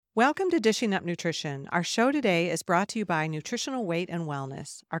Welcome to Dishing Up Nutrition. Our show today is brought to you by Nutritional Weight and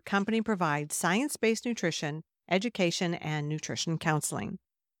Wellness. Our company provides science-based nutrition, education, and nutrition counseling.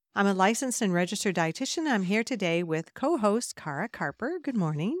 I'm a licensed and registered dietitian. I'm here today with co-host Cara Carper. Good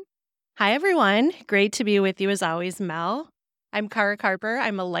morning. Hi, everyone. Great to be with you as always, Mel. I'm Cara Carper.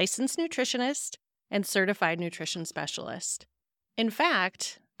 I'm a licensed nutritionist and certified nutrition specialist. In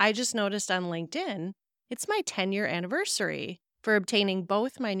fact, I just noticed on LinkedIn, it's my 10-year anniversary for obtaining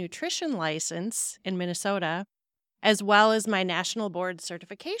both my nutrition license in Minnesota as well as my national board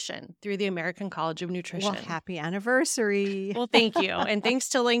certification through the American College of Nutrition. Well, happy anniversary. Well, thank you. And thanks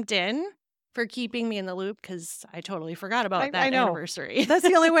to LinkedIn for keeping me in the loop because I totally forgot about that I know. anniversary. That's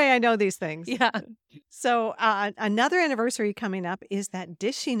the only way I know these things. Yeah. So another anniversary coming up is that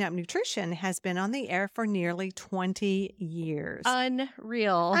Dishing Up Nutrition has been on the air for nearly 20 years.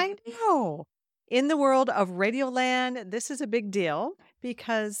 Unreal. I know. In the world of Radioland, this is a big deal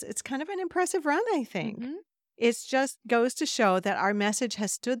because it's kind of an impressive run, I think. Mhm. It just goes to show that our message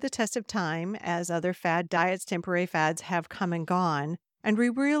has stood the test of time as other fad diets, temporary fads have come and gone. And we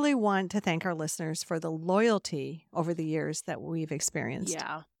really want to thank our listeners for the loyalty over the years that we've experienced.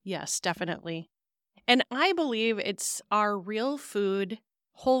 Yeah. Yes, definitely. And I believe it's our real food,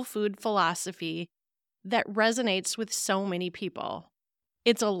 whole food philosophy that resonates with so many people.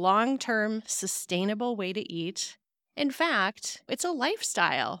 It's a long-term, sustainable way to eat. In fact, it's a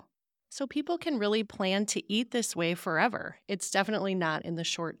lifestyle. So people can really plan to eat this way forever. It's definitely not in the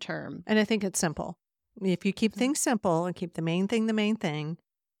short term. And I think it's simple. If you keep things simple and keep the main thing,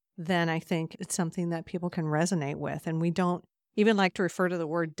 then I think it's something that people can resonate with. And we don't even like to refer to the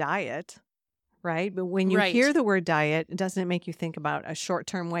word diet, right? But when you Right. hear the word diet, doesn't it make you think about a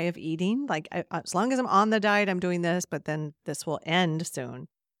short-term way of eating? Like, as long as I'm on the diet, I'm doing this, but then this will end soon.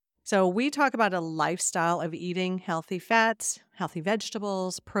 So we talk about a lifestyle of eating healthy fats, healthy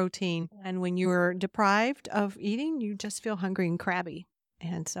vegetables, protein. And when you're deprived of eating, you just feel hungry and crabby.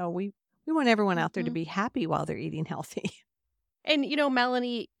 And so we want everyone out there to Mhm. be happy while they're eating healthy. And,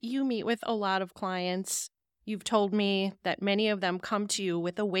 Melanie, you meet with a lot of clients. You've told me that many of them come to you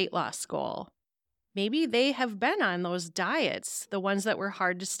with a weight loss goal. Maybe they have been on those diets, the ones that were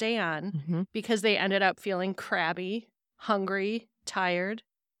hard to stay on, because they ended up feeling crabby, hungry, tired.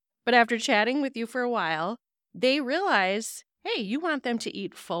 But after chatting with you for a while, they realize, hey, you want them to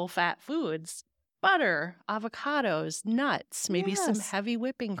eat full-fat foods, butter, avocados, nuts, maybe some Yes. heavy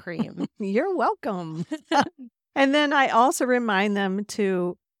whipping cream. You're welcome. And then I also remind them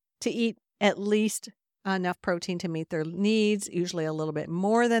to eat at least enough protein to meet their needs, usually a little bit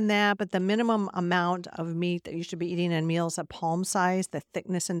more than that, but the minimum amount of meat that you should be eating in meals a palm size, the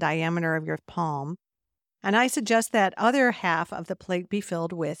thickness and diameter of your palm. And I suggest that other half of the plate be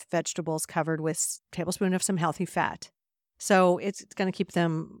filled with vegetables covered with a tablespoon of some healthy fat. So it's going to keep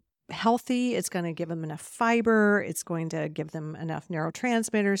them healthy. It's going to give them enough fiber. It's going to give them enough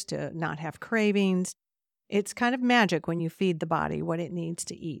neurotransmitters to not have cravings. It's kind of magic when you feed the body what it needs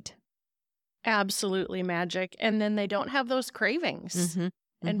to eat. Absolutely magic. And then they don't have those cravings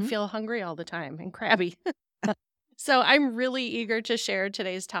and feel hungry all the time and crabby. So I'm really eager to share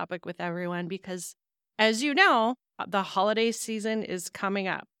today's topic with everyone because, as you know, the holiday season is coming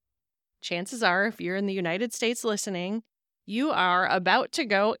up. Chances are, if you're in the United States listening, you are about to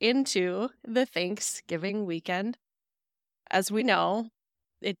go into the Thanksgiving weekend. As we know,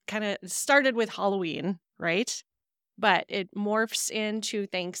 it kind of started with Halloween, right? But it morphs into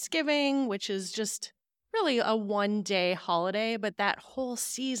Thanksgiving, which is just really a one-day holiday, but that whole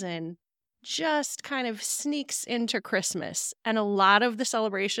season just kind of sneaks into Christmas. And a lot of the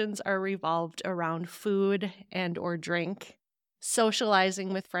celebrations are revolved around food and or drink,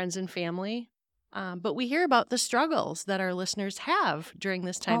 socializing with friends and family. But we hear about the struggles that our listeners have during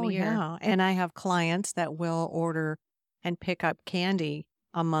this time of year. Yeah. And I have clients that will order and pick up candy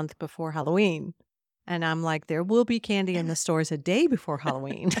a month before Halloween. And I'm like, there will be candy in the stores a day before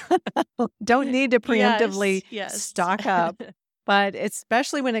Halloween. Don't need to preemptively Yes. stock up. But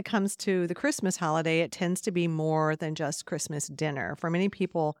especially when it comes to the Christmas holiday, it tends to be more than just Christmas dinner. For many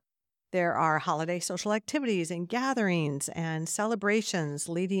people, there are holiday social activities and gatherings and celebrations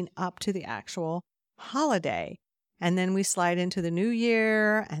leading up to the actual holiday. And then we slide into the new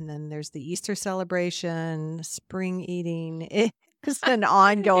year, and then there's the Easter celebration, spring eating. It's an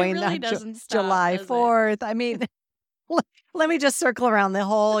ongoing It really doesn't stop, July does it? 4th. I mean, let me just circle around the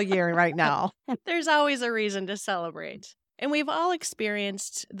whole year right now. There's always a reason to celebrate. And we've all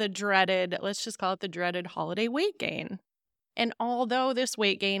experienced the dreaded, let's just call it the dreaded holiday weight gain. And although this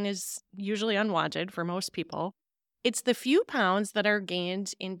weight gain is usually unwanted for most people, it's the few pounds that are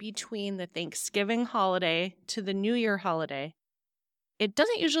gained in between the Thanksgiving holiday to the New Year holiday. it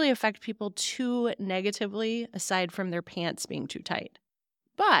doesn't usually affect people too negatively aside from their pants being too tight.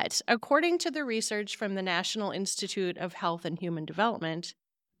 But according to the research from the National Institute of Health and Human Development,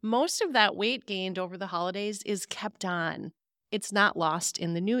 most of that weight gained over the holidays is kept on. It's not lost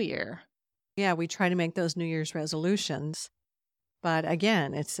in the new year. Yeah, we try to make those New Year's resolutions. But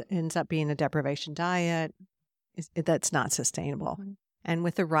again, it ends up being a deprivation diet that's not sustainable. Mm-hmm. And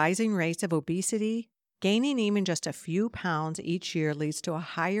with the rising rates of obesity, gaining even just a few pounds each year leads to a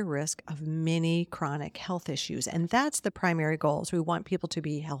higher risk of many chronic health issues. And that's the primary goal, is we want people to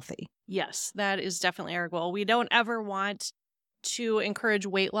be healthy. Yes, that is definitely our goal. We don't ever want to encourage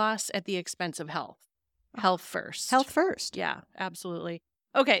weight loss at the expense of health. Health first. Health first. Yeah, absolutely.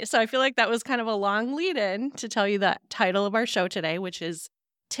 Okay, so I feel like that was kind of a long lead-in to tell you the title of our show today, which is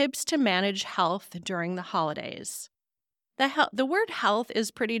Tips to Manage Health During the Holidays. The word health is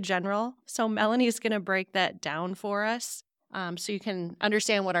pretty general, so Melanie's going to break that down for us so you can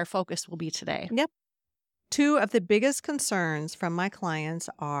understand what our focus will be today. Yep. Two of the biggest concerns from my clients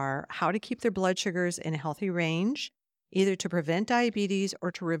are how to keep their blood sugars in a healthy range, either to prevent diabetes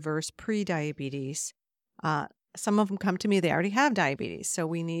or to reverse prediabetes. Some of them come to me, they already have diabetes, so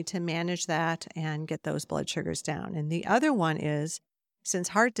we need to manage that and get those blood sugars down. And the other one is, since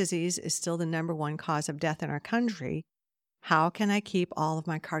heart disease is still the number one cause of death in our country, how can I keep all of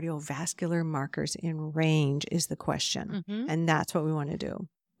my cardiovascular markers in range is the question. Mm-hmm. And that's what we want to do.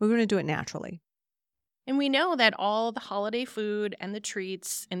 We're going to do it naturally. And we know that all the holiday food and the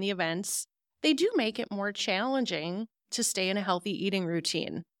treats and the events, they do make it more challenging to stay in a healthy eating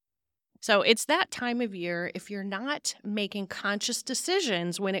routine. So it's that time of year, if you're not making conscious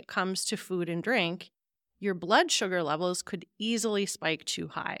decisions when it comes to food and drink, your blood sugar levels could easily spike too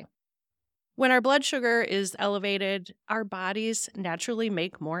high. When our blood sugar is elevated, our bodies naturally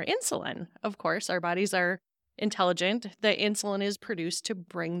make more insulin. Of course, our bodies are intelligent. The insulin is produced to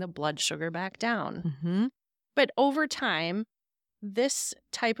bring the blood sugar back down. Mm-hmm. But over time, this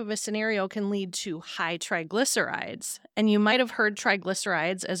type of a scenario can lead to high triglycerides. And you might have heard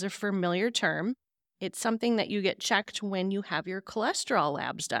triglycerides as a familiar term. It's something that you get checked when you have your cholesterol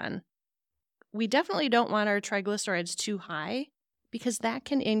labs done. We definitely don't want our triglycerides too high, because that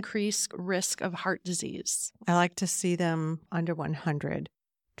can increase risk of heart disease. I like to see them under 100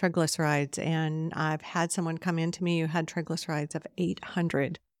 triglycerides, and I've had someone come in to me who had triglycerides of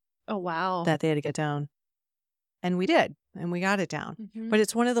 800. Oh, wow. That they had to get down. And we did, and we got it down. Mm-hmm. But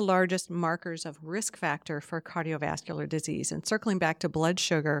it's one of the largest markers of risk factor for cardiovascular disease. And circling back to blood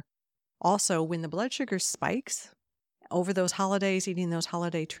sugar, also, when the blood sugar spikes over those holidays, eating those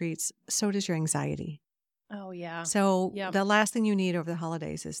holiday treats, so does your anxiety. Oh, yeah. So The last thing you need over the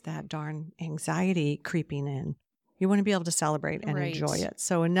holidays is that darn anxiety creeping in. You want to be able to celebrate and enjoy it.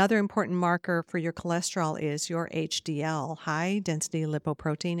 So another important marker for your cholesterol is your HDL, high density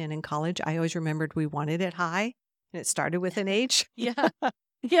lipoprotein. And in college, I always remembered we wanted it high, and it started with an H. Yeah.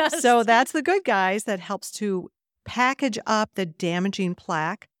 Yes. So that's the good guys that helps to package up the damaging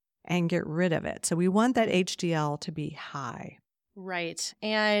plaque and get rid of it. So we want that HDL to be high. Right.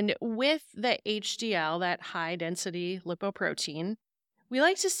 And with the HDL, that high density lipoprotein, we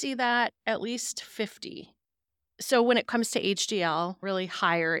like to see that at least 50. So when it comes to HDL, really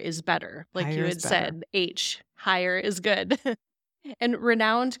higher is better. Like higher you had said, higher is good. And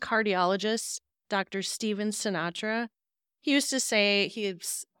renowned cardiologist, Dr. Stephen Sinatra, he used to say,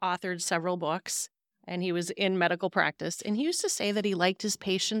 he's authored several books and he was in medical practice. And he used to say that he liked his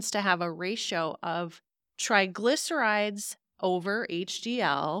patients to have a ratio of triglycerides over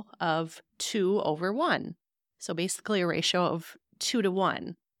HDL of 2:1. So basically a ratio of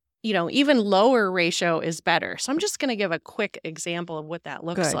 2:1. Even lower ratio is better. So I'm just going to give a quick example of what that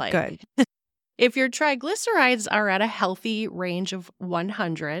looks like. Good. If your triglycerides are at a healthy range of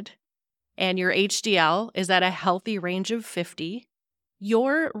 100 and your HDL is at a healthy range of 50,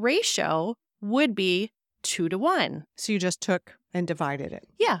 your ratio would be 2:1. So you just took and divided it.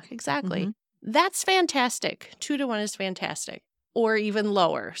 Yeah, exactly. Mm-hmm. That's fantastic. 2:1 is fantastic. Or even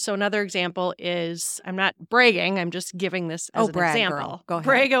lower. So another example is, I'm not bragging, I'm just giving this as an example. Girl. Go ahead.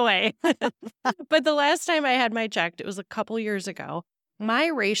 Brag away. But the last time I had my checked, it was a couple years ago. My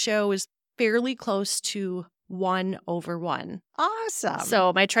ratio was fairly close to 1:1. Awesome.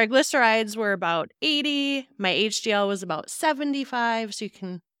 So my triglycerides were about 80. My HDL was about 75. So you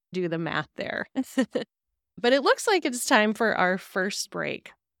can do the math there. But it looks like it's time for our first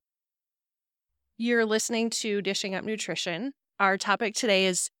break. You're listening to Dishing Up Nutrition. Our topic today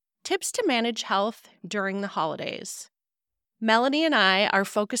is tips to manage health during the holidays. Melanie and I are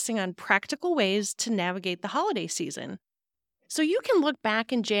focusing on practical ways to navigate the holiday season. So you can look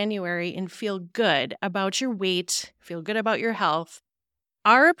back in January and feel good about your weight, feel good about your health,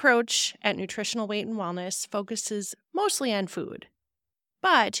 Our approach at Nutritional Weight and Wellness focuses mostly on food,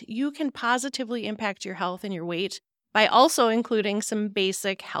 but you can positively impact your health and your weight by also including some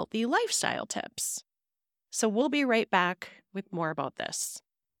basic healthy lifestyle tips. So we'll be right back with more about this.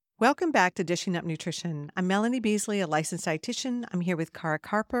 Welcome back to Dishing Up Nutrition. I'm Melanie Beasley, a licensed dietitian. I'm here with Cara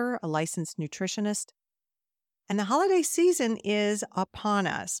Carper, a licensed nutritionist. And the holiday season is upon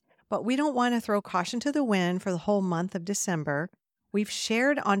us, but we don't want to throw caution to the wind for the whole month of December. We've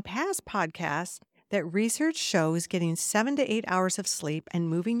shared on past podcasts that research shows getting 7 to 8 hours of sleep and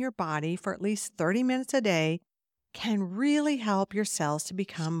moving your body for at least 30 minutes a day can really help your cells to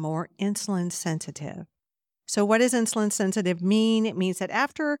become more insulin sensitive. So what does insulin sensitive mean? It means that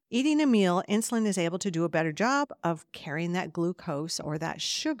after eating a meal, insulin is able to do a better job of carrying that glucose or that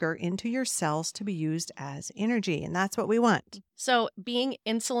sugar into your cells to be used as energy. And that's what we want. So being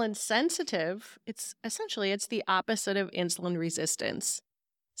insulin sensitive, it's the opposite of insulin resistance.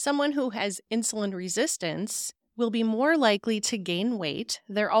 Someone who has insulin resistance will be more likely to gain weight.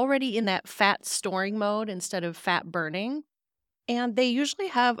 They're already in that fat storing mode instead of fat burning. And they usually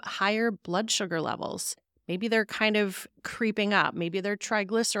have higher blood sugar levels. Maybe they're kind of creeping up. Maybe their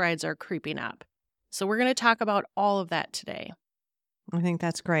triglycerides are creeping up. So we're going to talk about all of that today. I think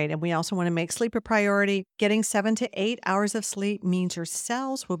that's great. And we also want to make sleep a priority. Getting 7 to 8 hours of sleep means your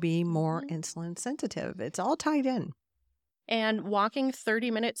cells will be more insulin sensitive. It's all tied in. And walking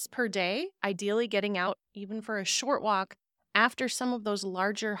 30 minutes per day, ideally getting out even for a short walk after some of those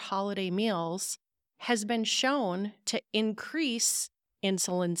larger holiday meals, has been shown to increase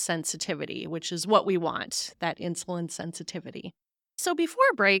insulin sensitivity, which is what we want, that insulin sensitivity. So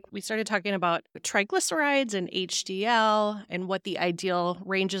before break, we started talking about triglycerides and HDL and what the ideal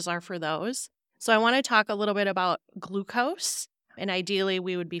ranges are for those. So I want to talk a little bit about glucose, and ideally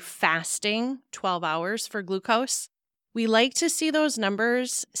we would be fasting 12 hours for glucose. We like to see those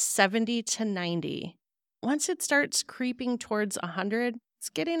numbers 70 to 90. Once it starts creeping towards 100, it's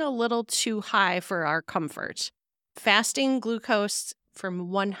getting a little too high for our comfort. Fasting glucose from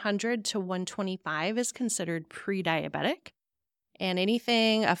 100 to 125 is considered pre-diabetic. And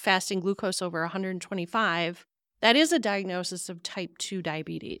anything a fasting glucose over 125, that is a diagnosis of type 2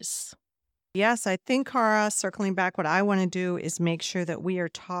 diabetes. Yes, I think, Cara, circling back, what I want to do is make sure that we are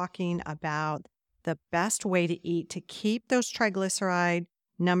talking about the best way to eat to keep those triglyceride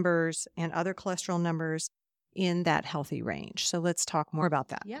numbers and other cholesterol numbers in that healthy range. So let's talk more about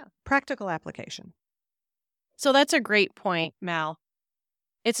that. Yeah. Practical application. So that's a great point, Mal.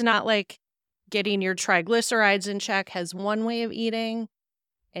 It's not like getting your triglycerides in check has one way of eating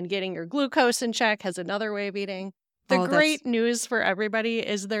and getting your glucose in check has another way of eating. The great news for everybody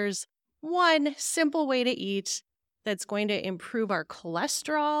is there's one simple way to eat that's going to improve our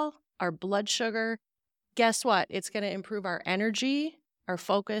cholesterol, our blood sugar. Guess what? It's going to improve our energy, our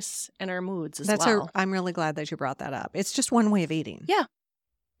focus, and our moods as well. I'm really glad that you brought that up. It's just one way of eating. Yeah.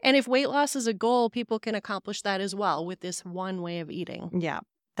 And if weight loss is a goal, people can accomplish that as well with this one way of eating. Yeah,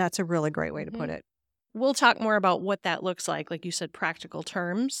 that's a really great way to put it. We'll talk more about what that looks like you said, practical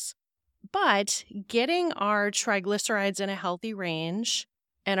terms. But getting our triglycerides in a healthy range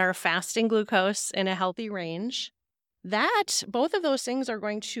and our fasting glucose in a healthy range, both of those things are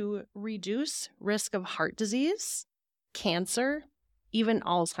going to reduce risk of heart disease, cancer, even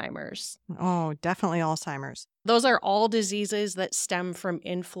Alzheimer's. Oh, definitely Alzheimer's. Those are all diseases that stem from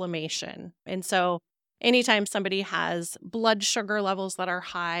inflammation. And so anytime somebody has blood sugar levels that are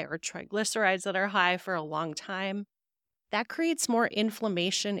high or triglycerides that are high for a long time, that creates more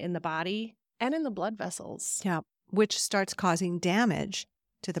inflammation in the body and in the blood vessels. Yeah, which starts causing damage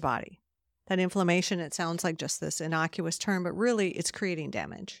to the body. That inflammation, it sounds like just this innocuous term, but really it's creating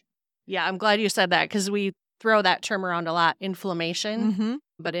damage. Yeah, I'm glad you said that because we throw that term around a lot, inflammation.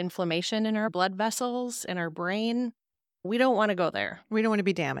 But inflammation in our blood vessels, in our brain, we don't want to go there. We don't want to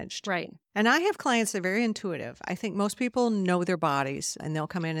be damaged. Right. And I have clients that are very intuitive. I think most people know their bodies and they'll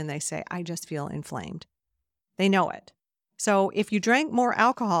come in and they say, I just feel inflamed. They know it. So if you drank more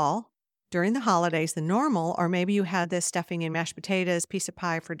alcohol during the holidays than normal, or maybe you had this stuffing and mashed potatoes, piece of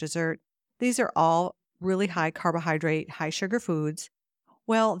pie for dessert, these are all really high carbohydrate, high sugar foods.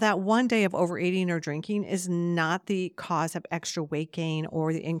 Well, that one day of overeating or drinking is not the cause of extra weight gain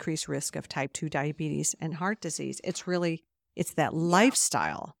or the increased risk of type 2 diabetes and heart disease. It's that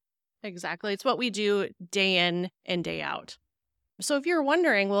lifestyle. Exactly. It's what we do day in and day out. So if you're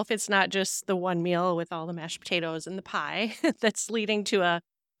wondering, well, if it's not just the one meal with all the mashed potatoes and the pie that's leading to a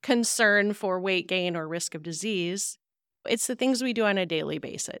concern for weight gain or risk of disease, it's the things we do on a daily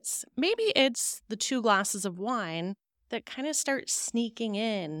basis. Maybe it's the 2 glasses of wine that kind of start sneaking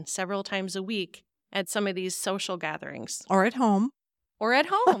in several times a week at some of these social gatherings. Or at home. Or at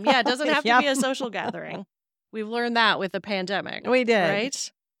home. Yeah, it doesn't have to Yep. be a social gathering. We've learned that with the pandemic. We did.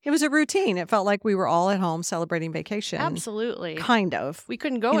 Right? It was a routine. It felt like we were all at home celebrating vacation. Absolutely. Kind of. We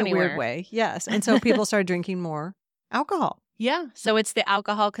couldn't go in anywhere. a weird way. Yes. And so people started drinking more alcohol. Yeah. So it's the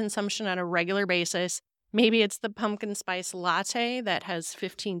alcohol consumption on a regular basis. Maybe it's the pumpkin spice latte that has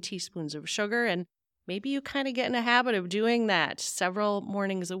 15 teaspoons of sugar. And maybe you kind of get in a habit of doing that several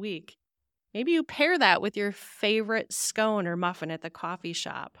mornings a week. Maybe you pair that with your favorite scone or muffin at the coffee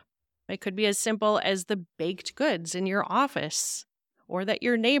shop. It could be as simple as the baked goods in your office or that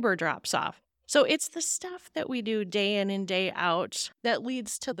your neighbor drops off. So it's the stuff that we do day in and day out that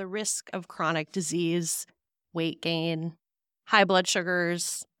leads to the risk of chronic disease, weight gain, high blood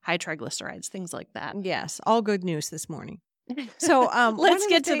sugars, high triglycerides, things like that. Yes. All good news this morning. So let's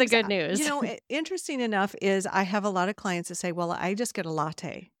get to the good news. Interesting enough is I have a lot of clients that say, well, I just get a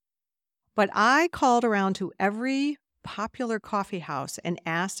latte. But I called around to every popular coffee house and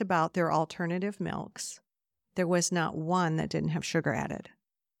asked about their alternative milks. There was not one that didn't have sugar added.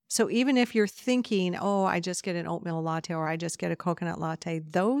 So even if you're thinking, oh, I just get an oatmeal latte or I just get a coconut latte,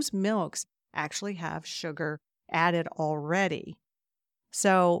 those milks actually have sugar added already.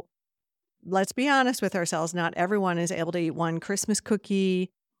 So let's be honest with ourselves. Not everyone is able to eat one Christmas cookie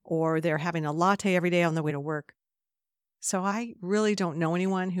or they're having a latte every day on the way to work. So I really don't know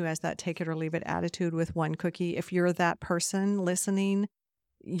anyone who has that take it or leave it attitude with one cookie. If you're that person listening,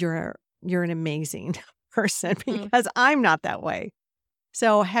 you're an amazing person because I'm not that way.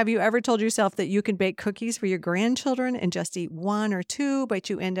 So have you ever told yourself that you can bake cookies for your grandchildren and just eat one or two, but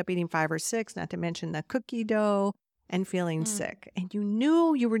you end up eating 5 or 6, not to mention the cookie dough and feeling sick? And you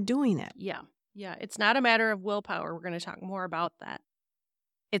knew you were doing it. Yeah. Yeah. It's not a matter of willpower. We're going to talk more about that.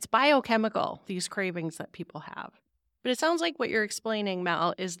 It's biochemical, these cravings that people have. But it sounds like what you're explaining,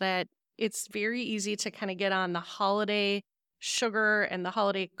 Mel, is that it's very easy to kind of get on the holiday sugar and the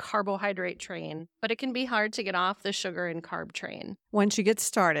holiday carbohydrate train, but it can be hard to get off the sugar and carb train once you get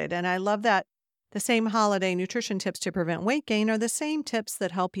started. And I love that the same holiday nutrition tips to prevent weight gain are the same tips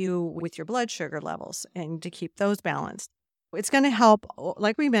that help you with your blood sugar levels and to keep those balanced. It's going to help,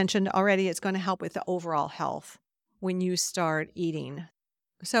 like we mentioned already, it's going to help with the overall health when you start eating.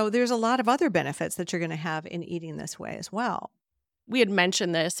 So there's a lot of other benefits that you're going to have in eating this way as well. We had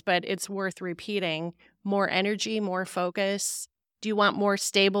mentioned this, but it's worth repeating. More energy, more focus. Do you want more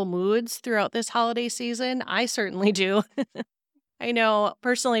stable moods throughout this holiday season? I certainly do. I know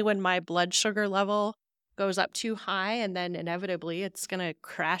personally when my blood sugar level goes up too high and then inevitably it's going to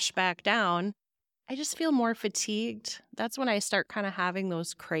crash back down, I just feel more fatigued. That's when I start kind of having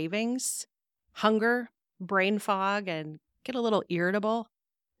those cravings, hunger, brain fog, and get a little irritable.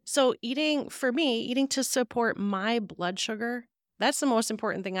 So eating to support my blood sugar, that's the most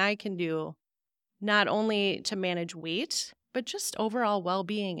important thing I can do, not only to manage weight, but just overall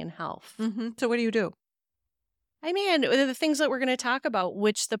well-being and health. So what do you do? I mean, the things that we're going to talk about,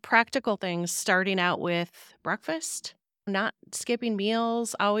 which the practical things, starting out with breakfast, not skipping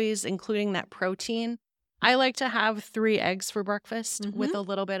meals, always including that protein. I like to have 3 eggs for breakfast with a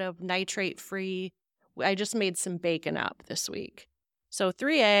little bit of nitrate-free. I just made some bacon up this week. So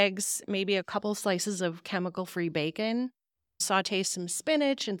 3 eggs, maybe a couple slices of chemical-free bacon, saute some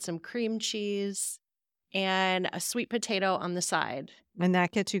spinach and some cream cheese, and a sweet potato on the side. And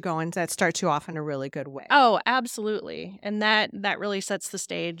that gets you going. That starts you off in a really good way. Oh, absolutely. And that really sets the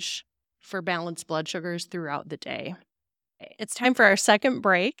stage for balanced blood sugars throughout the day. It's time for our second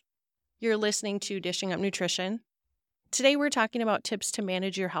break. You're listening to Dishing Up Nutrition. Today we're talking about tips to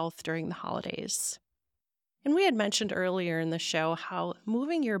manage your health during the holidays. And we had mentioned earlier in the show how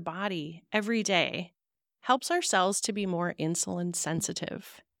moving your body every day helps our cells to be more insulin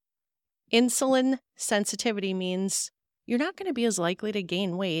sensitive. Insulin sensitivity means you're not going to be as likely to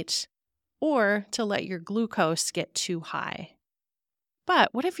gain weight or to let your glucose get too high.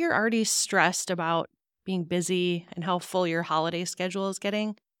 But what if you're already stressed about being busy and how full your holiday schedule is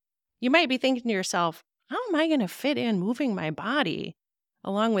getting? You might be thinking to yourself, how am I going to fit in moving my body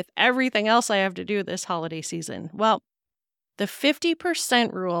along with everything else I have to do this holiday season? Well, the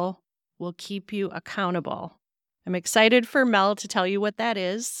 50% rule will keep you accountable. I'm excited for Mel to tell you what that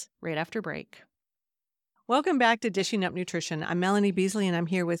is right after break. Welcome back to Dishing Up Nutrition. I'm Melanie Beasley, and I'm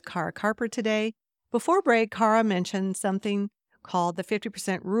here with Cara Carper today. Before break, Cara mentioned something called the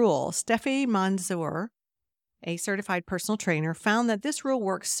 50% rule. Steffi Manzour, a certified personal trainer, found that this rule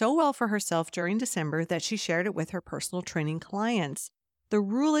works so well for herself during December that she shared it with her personal training clients. The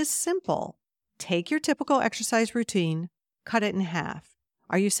rule is simple. Take your typical exercise routine, cut it in half.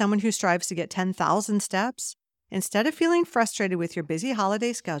 Are you someone who strives to get 10,000 steps? Instead of feeling frustrated with your busy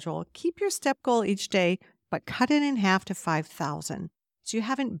holiday schedule, keep your step goal each day, but cut it in half to 5,000. So you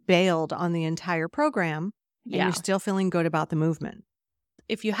haven't bailed on the entire program and you're still feeling good about the movement.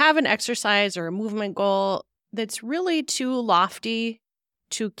 If you have an exercise or a movement goal that's really too lofty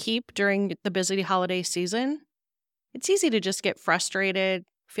to keep during the busy holiday season, it's easy to just get frustrated,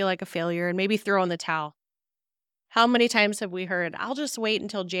 feel like a failure, and maybe throw in the towel. How many times have we heard, I'll just wait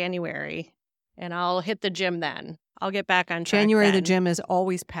until January and I'll hit the gym then. I'll get back on track January, then. the gym is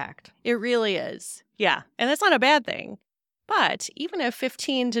always packed. It really is. Yeah. And that's not a bad thing. But even a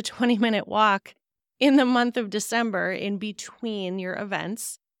 15 to 20-minute walk in the month of December in between your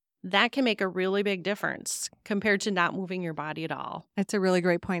events, that can make a really big difference compared to not moving your body at all. That's a really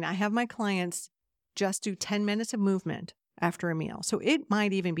great point. I have my clients just do 10 minutes of movement after a meal. So it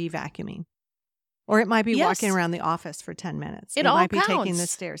might even be vacuuming. Or it might be walking around the office for 10 minutes. It all might be counts. taking the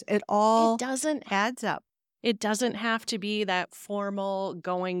stairs. It all adds up. It doesn't have to be that formal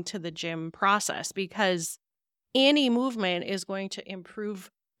going to the gym process because any movement is going to improve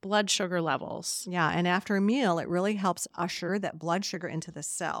blood sugar levels. Yeah, and after a meal, it really helps usher that blood sugar into the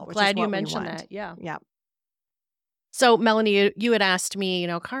cell. Which Glad is what you mentioned we want. that. Yeah. Yeah. So, Melanie, you had asked me,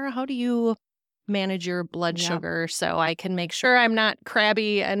 Cara, how do you manage your blood sugar so I can make sure I'm not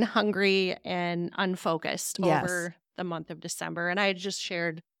crabby and hungry and unfocused over the month of December? And I just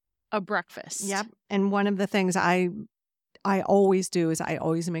shared a breakfast. Yep. And one of the things I always do is I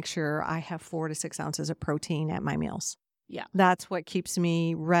always make sure I have 4 to 6 ounces of protein at my meals. Yeah. That's what keeps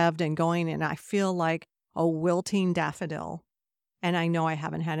me revved and going. And I feel like a wilting daffodil. And I know I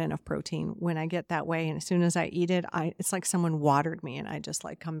haven't had enough protein when I get that way. And as soon as I eat it, it's like someone watered me and I just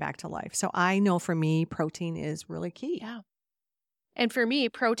come back to life. So I know for me, protein is really key. Yeah. And for me,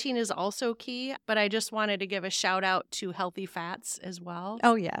 protein is also key, but I just wanted to give a shout out to healthy fats as well.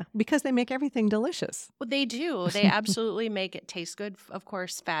 Oh, yeah, because they make everything delicious. Well, they do. They absolutely make it taste good. Of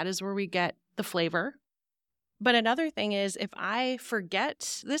course, fat is where we get the flavor. But another thing is if I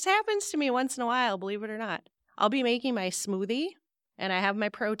forget, this happens to me once in a while, believe it or not, I'll be making my smoothie and I have my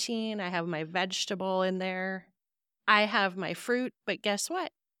protein, I have my vegetable in there, I have my fruit, but guess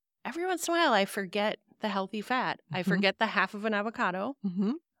what? Every once in a while I forget the healthy fat. I forget the half of an avocado,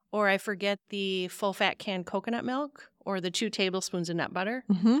 or I forget the full fat canned coconut milk, or the 2 tablespoons of nut butter.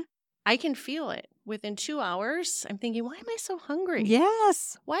 I can feel it within 2 hours. I'm thinking, why am I so hungry?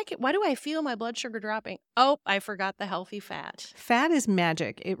 Yes. Why do I feel my blood sugar dropping? Oh, I forgot the healthy fat. Fat is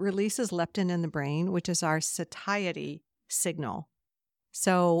magic. It releases leptin in the brain, which is our satiety signal.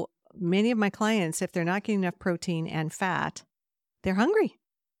 So many of my clients, if they're not getting enough protein and fat, they're hungry.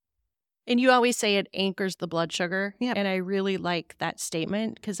 And you always say it anchors the blood sugar. Yep. And I really like that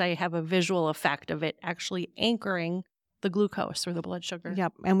statement because I have a visual effect of it actually anchoring the glucose or the blood sugar.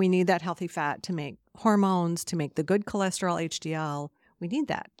 Yep. And we need that healthy fat to make hormones, to make the good cholesterol, HDL. We need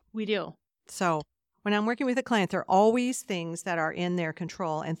that. We do. So when I'm working with a client, there are always things that are in their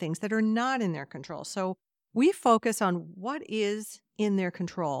control and things that are not in their control. So we focus on what is in their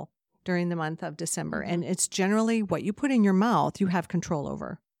control during the month of December. And it's generally what you put in your mouth, you have control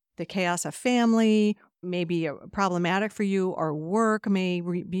over. The chaos of family may be problematic for you, or work may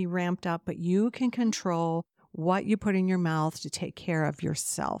be ramped up, but you can control what you put in your mouth to take care of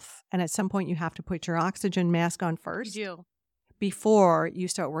yourself. And at some point, you have to put your oxygen mask on first before you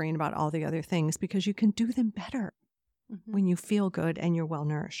start worrying about all the other things, because you can do them better when you feel good and you're well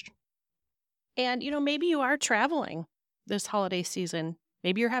nourished. And, maybe you are traveling this holiday season.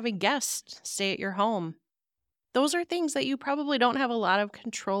 Maybe you're having guests stay at your home. Those are things that you probably don't have a lot of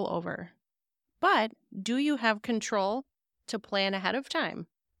control over. But do you have control to plan ahead of time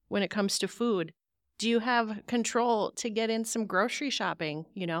when it comes to food? Do you have control to get in some grocery shopping?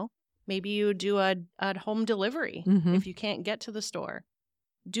 Maybe you do a home delivery if you can't get to the store.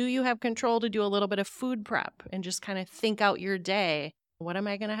 Do you have control to do a little bit of food prep and just kind of think out your day? What am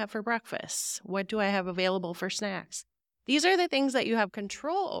I going to have for breakfast? What do I have available for snacks? These are the things that you have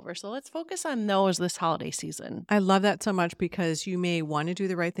control over. So let's focus on those this holiday season. I love that so much, because you may want to do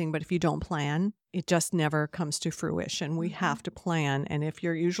the right thing, but if you don't plan, it just never comes to fruition. We have to plan. And if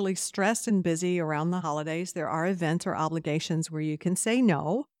you're usually stressed and busy around the holidays, there are events or obligations where you can say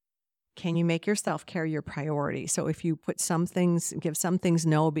no. Can you make your self-care your priority? So if you give some things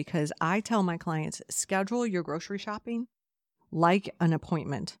no, because I tell my clients, schedule your grocery shopping like an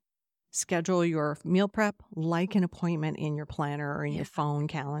appointment. Schedule your meal prep like an appointment in your planner or in your phone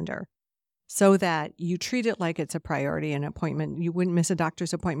calendar, so that you treat it like it's a priority, an appointment. You wouldn't miss a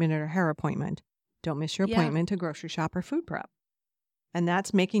doctor's appointment or a hair appointment. Don't miss your appointment to grocery shop or food prep. And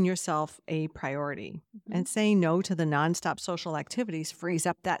that's making yourself a priority. And saying no to the nonstop social activities frees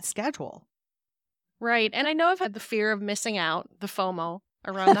up that schedule. Right. And I know I've had the fear of missing out, the FOMO,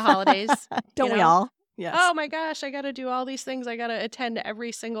 around the holidays. Don't we all? Yes. Oh my gosh, I got to do all these things. I got to attend to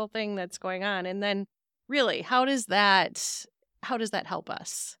every single thing that's going on. And then really, how does that help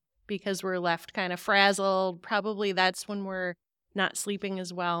us? Because we're left kind of frazzled. Probably that's when we're not sleeping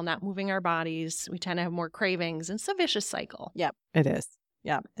as well, not moving our bodies. We tend to have more cravings. And it's a vicious cycle. Yep, it is.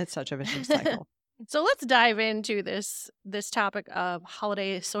 Yeah, it's such a vicious cycle. So let's dive into this topic of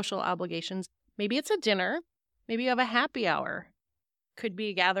holiday social obligations. Maybe it's a dinner. Maybe you have a happy hour. Could be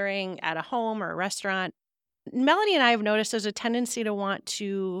a gathering at a home or a restaurant. Melanie and I have noticed there's a tendency to want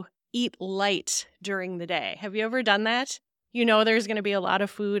to eat light during the day. Have you ever done that? You know there's going to be a lot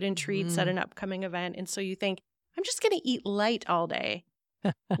of food and treats at an upcoming event, and so you think, I'm just going to eat light all day.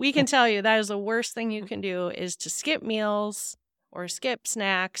 We can tell you that is the worst thing you can do, is to skip meals or skip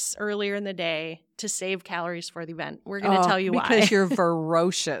snacks earlier in the day to save calories for the event. We're going to tell you why. Because you're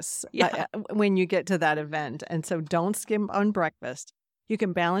ferocious when you get to that event. And so don't skimp on breakfast. You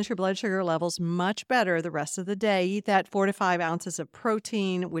can balance your blood sugar levels much better the rest of the day. Eat that 4 to 5 ounces of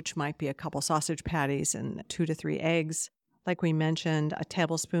protein, which might be a couple sausage patties and 2 to 3 eggs. Like we mentioned, a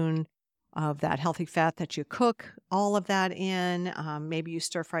tablespoon of that healthy fat that you cook, all of that in. Maybe you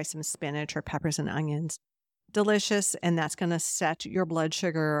stir fry some spinach or peppers and onions. Delicious. And that's going to set your blood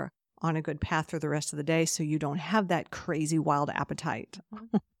sugar on a good path for the rest of the day so you don't have that crazy wild appetite.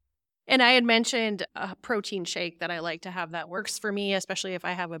 And I had mentioned a protein shake that I like to have that works for me, especially if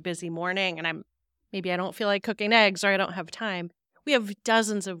I have a busy morning and maybe I don't feel like cooking eggs or I don't have time. We have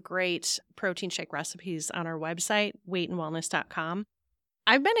dozens of great protein shake recipes on our website, weightandwellness.com.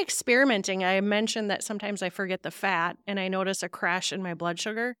 I've been experimenting. I mentioned that sometimes I forget the fat and I notice a crash in my blood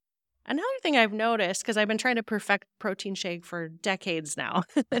sugar. Another thing I've noticed, because I've been trying to perfect protein shake for decades now.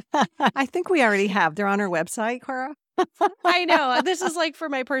 I think we already have. They're on our website, Cora. I know. This is like for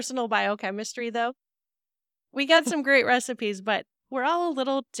my personal biochemistry, though. We got some great recipes, but we're all a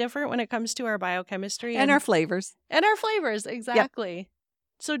little different when it comes to our biochemistry. And our flavors. And our flavors, exactly. Yep.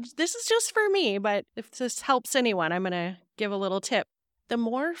 So this is just for me, but if this helps anyone, I'm going to give a little tip. The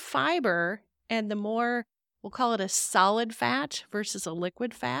more fiber and the more, we'll call it a solid fat versus a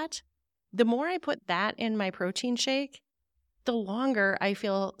liquid fat, the more I put that in my protein shake, the longer I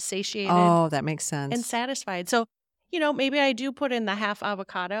feel satiated. Oh, that makes sense. And satisfied. So, maybe I do put in the half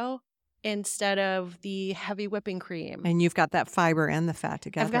avocado instead of the heavy whipping cream. And you've got that fiber and the fat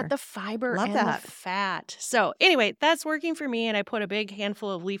together. I've got the fiber Love and that. the fat. So anyway, that's working for me. And I put a big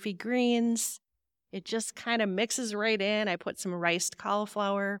handful of leafy greens. It just kind of mixes right in. I put some riced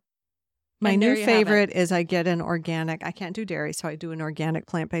cauliflower. My new favorite is I get an organic, I can't do dairy, so I do an organic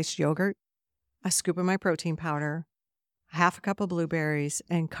plant-based yogurt, a scoop of my protein powder, half a cup of blueberries,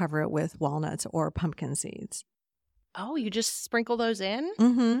 and cover it with walnuts or pumpkin seeds. Oh, you just sprinkle those in?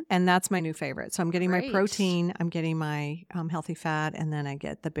 Mm-hmm. And that's my new favorite. So I'm getting Great. my protein, I'm getting my healthy fat, and then I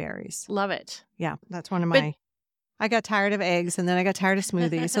get the berries. Love it. Yeah, that's one of my... I got tired of eggs, and then I got tired of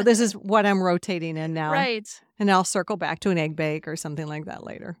smoothies. So this is what I'm rotating in now. Right. And I'll circle back to an egg bake or something like that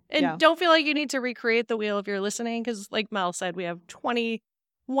later. And don't feel like you need to recreate the wheel if you're listening, because like Mel said, we have 20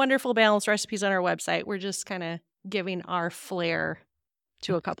 wonderful balanced recipes on our website. We're just kind of giving our flair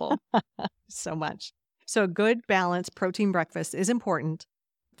to a couple. So much. So a good balanced protein breakfast is important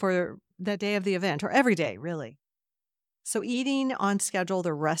for the day of the event, or every day, really. So eating on schedule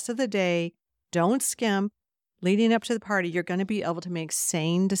the rest of the day, don't skimp. Leading up to the party, you're going to be able to make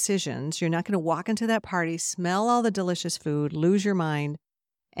sane decisions. You're not going to walk into that party, smell all the delicious food, lose your mind,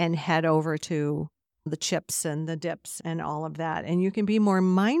 and head over to the chips and the dips and all of that. And you can be more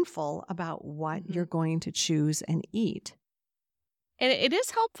mindful about what you're going to choose and eat. And it is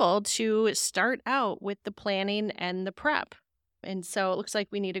helpful to start out with the planning and the prep. And so it looks like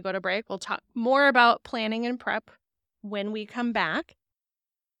we need to go to break. We'll talk more about planning and prep when we come back.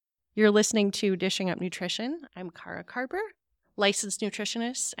 You're listening to Dishing Up Nutrition. I'm Cara Carper, licensed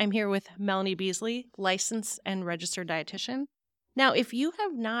nutritionist. I'm here with Melanie Beasley, licensed and registered dietitian. Now, if you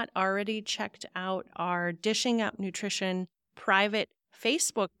have not already checked out our Dishing Up Nutrition private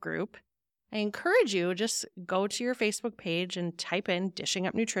Facebook group, I encourage you, just go to your Facebook page and type in Dishing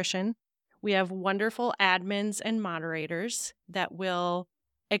Up Nutrition. We have wonderful admins and moderators that will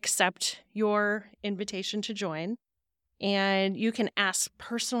accept your invitation to join. And you can ask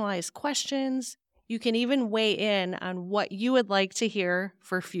personalized questions. You can even weigh in on what you would like to hear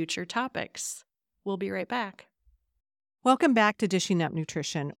for future topics. We'll be right back. Welcome back to Dishing Up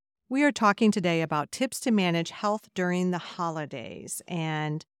Nutrition. We are talking today about tips to manage health during the holidays.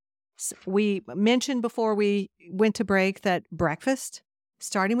 And we mentioned before we went to break that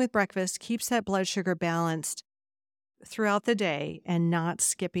starting with breakfast, keeps that blood sugar balanced throughout the day and not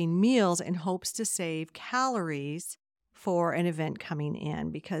skipping meals in hopes to save calories for an event coming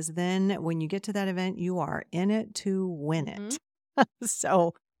in, because then when you get to that event, you are in it to win it.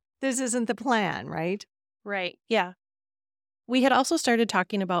 So this isn't the plan, right? Right. Yeah. We had also started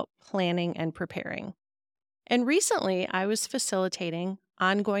talking about planning and preparing. And recently, I was facilitating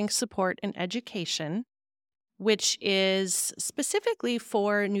ongoing support and education, which is specifically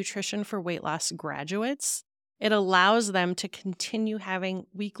for nutrition for weight loss graduates. It allows them to continue having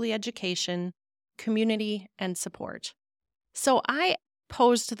weekly education, community, and support. So I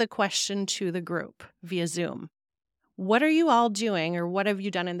posed the question to the group via Zoom. What are you all doing, or what have you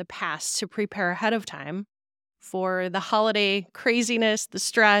done in the past to prepare ahead of time for the holiday craziness, the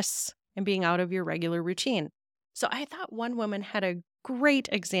stress, and being out of your regular routine? So I thought one woman had a great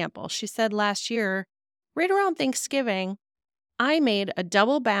example. She said last year, right around Thanksgiving, I made a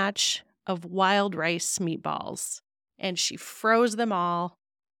double batch of wild rice meatballs, and she froze them all.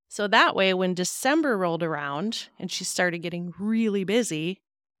 So that way, when December rolled around and she started getting really busy,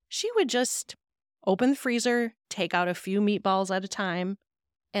 she would just open the freezer, take out a few meatballs at a time,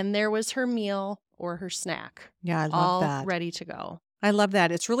 and there was her meal or her snack. Yeah, I love all that. ready to go. I love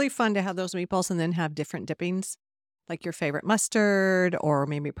that. It's really fun to have those meatballs and then have different dippings, like your favorite mustard or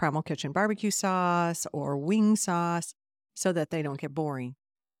maybe Primal Kitchen barbecue sauce or wing sauce, so that they don't get boring.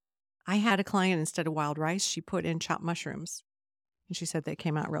 I had a client, instead of wild rice, she put in chopped mushrooms, and she said they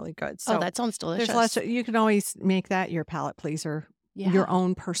came out really good. So that sounds delicious. there's lots of, you can always make that your palate pleaser, your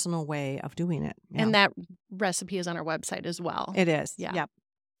own personal way of doing it. Yeah. And that recipe is on our website as well. It is. Yeah. Yep.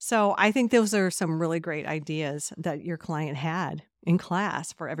 So I think those are some really great ideas that your client had in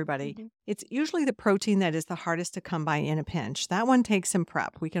class for everybody. It's usually the protein that is the hardest to come by in a pinch. That one takes some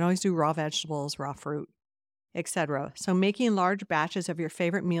prep. We can always do raw vegetables, raw fruit, etc. So making large batches of your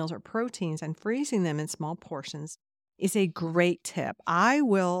favorite meals or proteins and freezing them in small portions is a great tip. I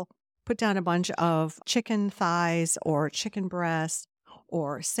will put down a bunch of chicken thighs or chicken breasts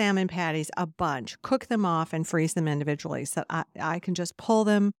or salmon patties, a bunch, cook them off and freeze them individually so that I can just pull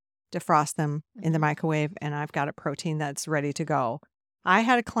them, defrost them in the microwave, and I've got a protein that's ready to go. I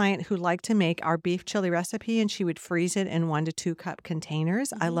had a client who liked to make our beef chili recipe, and she would freeze it in 1 to 2 cup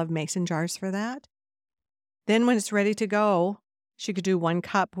containers. I love mason jars for that. Then when it's ready to go, she could do 1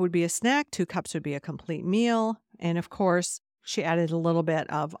 cup would be a snack, 2 cups would be a complete meal. And of course, she added a little bit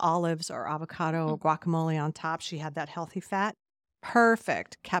of olives or avocado or guacamole on top. She had that healthy fat.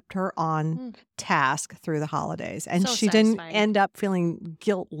 Perfect. Kept her on task through the holidays. And So she didn't satisfying. end up feeling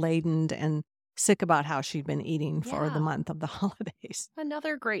guilt-laden and sick about how she'd been eating for the Yeah. month of the holidays.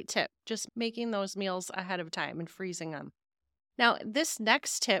 Another great tip, just making those meals ahead of time and freezing them. Now, this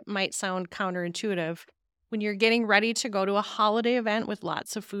next tip might sound counterintuitive when you're getting ready to go to a holiday event with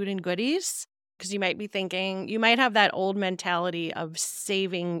lots of food and goodies, because you might be thinking, you might have that old mentality of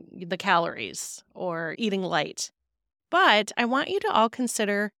saving the calories or eating light. But I want you to all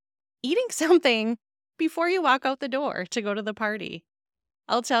consider eating something before you walk out the door to go to the party.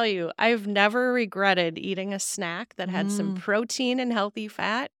 I'll tell you, I've never regretted eating a snack that had some protein and healthy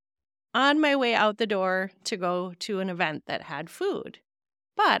fat on my way out the door to go to an event that had food.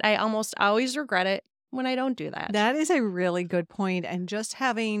 But I almost always regret it when I don't do that. That is a really good point. And just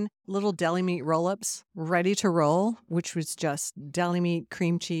having little deli meat roll-ups ready to roll, which was just deli meat,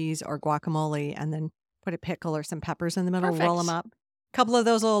 cream cheese, or guacamole, and then put a pickle or some peppers in the middle, roll them up. A couple of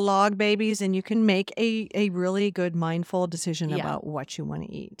those little log babies, and you can make a really good mindful decision about what you want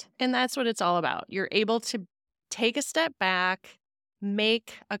to eat. And that's what it's all about. You're able to take a step back,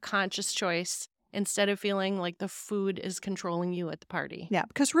 make a conscious choice instead of feeling like the food is controlling you at the party. Yeah,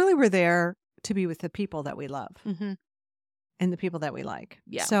 because really we're there to be with the people that we love and the people that we like.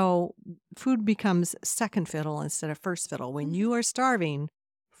 Yeah. So food becomes second fiddle instead of first fiddle. When you are starving,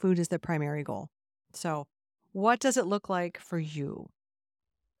 food is the primary goal. So what does it look like for you?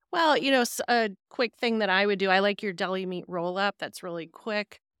 Well, a quick thing that I would do, I like your deli meat roll up. That's really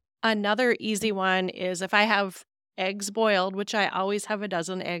quick. Another easy one is if I have eggs boiled, which I always have a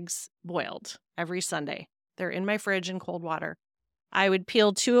dozen eggs boiled every Sunday. They're in my fridge in cold water. I would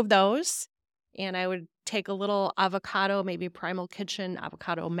peel 2 of those, and I would take a little avocado, maybe Primal Kitchen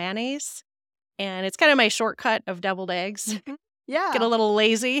avocado mayonnaise. And it's kind of my shortcut of deviled eggs. Yeah. Get a little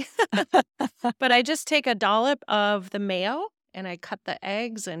lazy. But I just take a dollop of the mayo and I cut the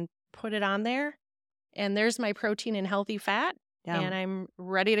eggs and put it on there. And there's my protein and healthy fat. And I'm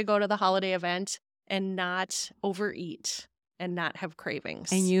ready to go to the holiday event and not overeat and not have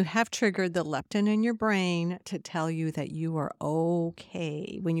cravings. And you have triggered the leptin in your brain to tell you that you are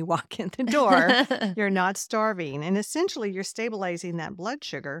okay when you walk in the door. You're not starving. And essentially, you're stabilizing that blood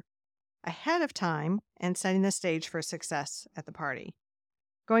sugar ahead of time and setting the stage for success at the party.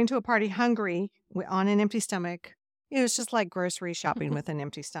 Going to a party hungry on an empty stomach It was just like grocery shopping with an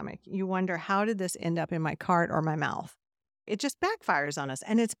empty stomach. You wonder, how did this end up in my cart or my mouth? It just backfires on us,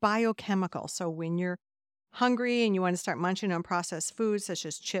 and it's biochemical. So when you're hungry and you want to start munching on processed foods such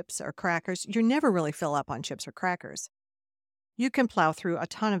as chips or crackers, you never really fill up on chips or crackers. You can plow through a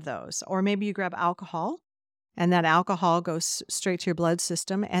ton of those. Or maybe you grab alcohol, and that alcohol goes straight to your blood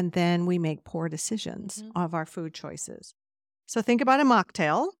system, and then we make poor decisions of our food choices. So think about a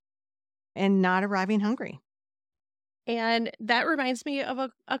mocktail and not arriving hungry. And that reminds me of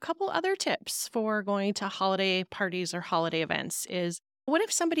a couple other tips for going to holiday parties or holiday events is, what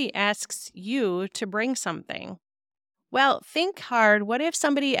if somebody asks you to bring something? Well, think hard. What if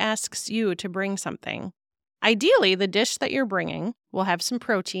somebody asks you to bring something? Ideally, the dish that you're bringing will have some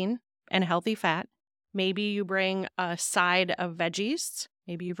protein and healthy fat. Maybe you bring a side of veggies.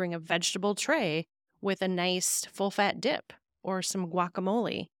 Maybe you bring a vegetable tray with a nice full-fat dip or some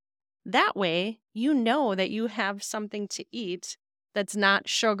guacamole. That way, you know that you have something to eat that's not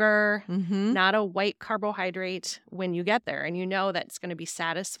sugar, not a white carbohydrate when you get there. And you know that's going to be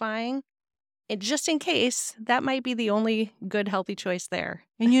satisfying. And just in case, that might be the only good, healthy choice there.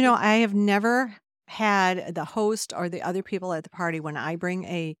 And I have never had the host or the other people at the party, when I bring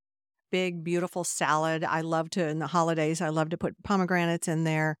a big, beautiful salad, I love to, in the holidays, I love to put pomegranates in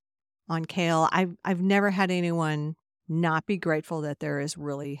there on kale. I've never had anyone not be grateful that there is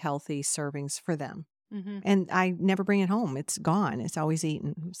really healthy servings for them. And I never bring it home. It's gone. It's always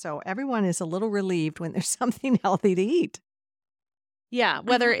eaten. So everyone is a little relieved when there's something healthy to eat. Yeah,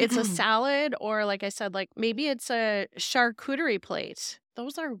 whether it's a salad or, like I said, like maybe it's a charcuterie plate.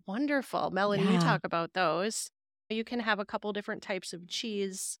 Those are wonderful. Melanie, you talk about those. You can have a couple different types of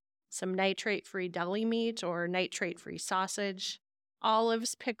cheese, some nitrate-free deli meat or nitrate-free sausage,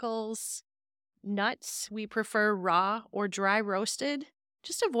 olives, pickles, nuts. We prefer raw or dry roasted.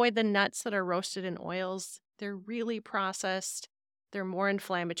 Just avoid the nuts that are roasted in oils. They're really processed. They're more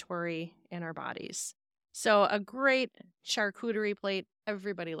inflammatory in our bodies. So a great charcuterie plate,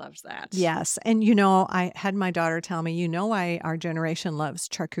 everybody loves that. Yes. And, I had my daughter tell me, why our generation loves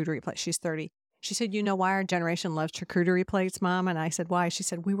charcuterie plates. She's 30. She said, why our generation loves charcuterie plates, Mom? And I said, why? She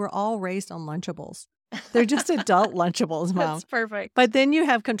said, we were all raised on Lunchables. They're just adult Lunchables, Mom. That's perfect. But then you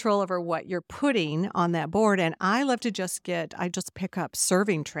have control over what you're putting on that board. And I love to just pick up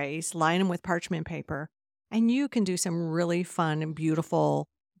serving trays, line them with parchment paper, and you can do some really fun and beautiful,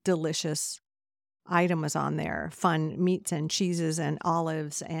 delicious items on there. Fun meats and cheeses and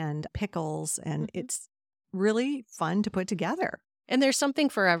olives and pickles. And it's really fun to put together. And there's something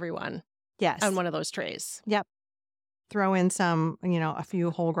for everyone. Yes. On one of those trays. Yep. Throw in some, a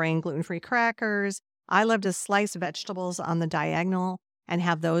few whole grain gluten-free crackers. I love to slice vegetables on the diagonal and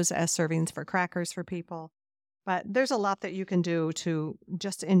have those as servings for crackers for people. But there's a lot that you can do to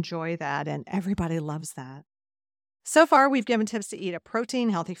just enjoy that, and everybody loves that. So far, we've given tips to eat a protein,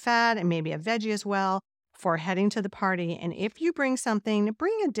 healthy fat, and maybe a veggie as well for heading to the party. And if you bring something,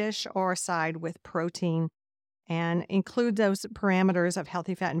 bring a dish or a side with protein and include those parameters of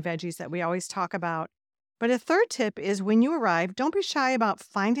healthy fat and veggies that we always talk about. But a third tip is, when you arrive, don't be shy about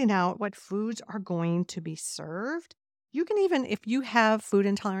finding out what foods are going to be served. You can even, if you have food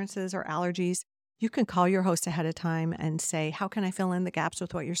intolerances or allergies, you can call your host ahead of time and say, how can I fill in the gaps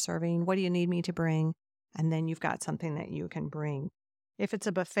with what you're serving? What do you need me to bring? And then you've got something that you can bring. If it's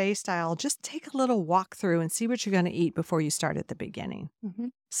a buffet style, just take a little walk through and see what you're going to eat before you start at the beginning.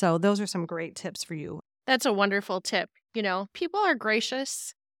 So those are some great tips for you. That's a wonderful tip. People are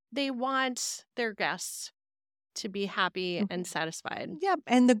gracious. They want their guests to be happy and satisfied. Yep.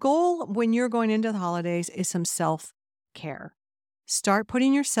 And the goal when you're going into the holidays is some self-care. Start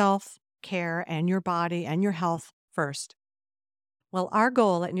putting your self-care and your body and your health first. Well, our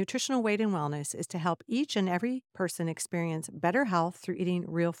goal at Nutritional Weight and Wellness is to help each and every person experience better health through eating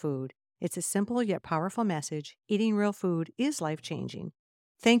real food. It's a simple yet powerful message. Eating real food is life-changing.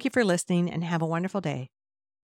 Thank you for listening and have a wonderful day.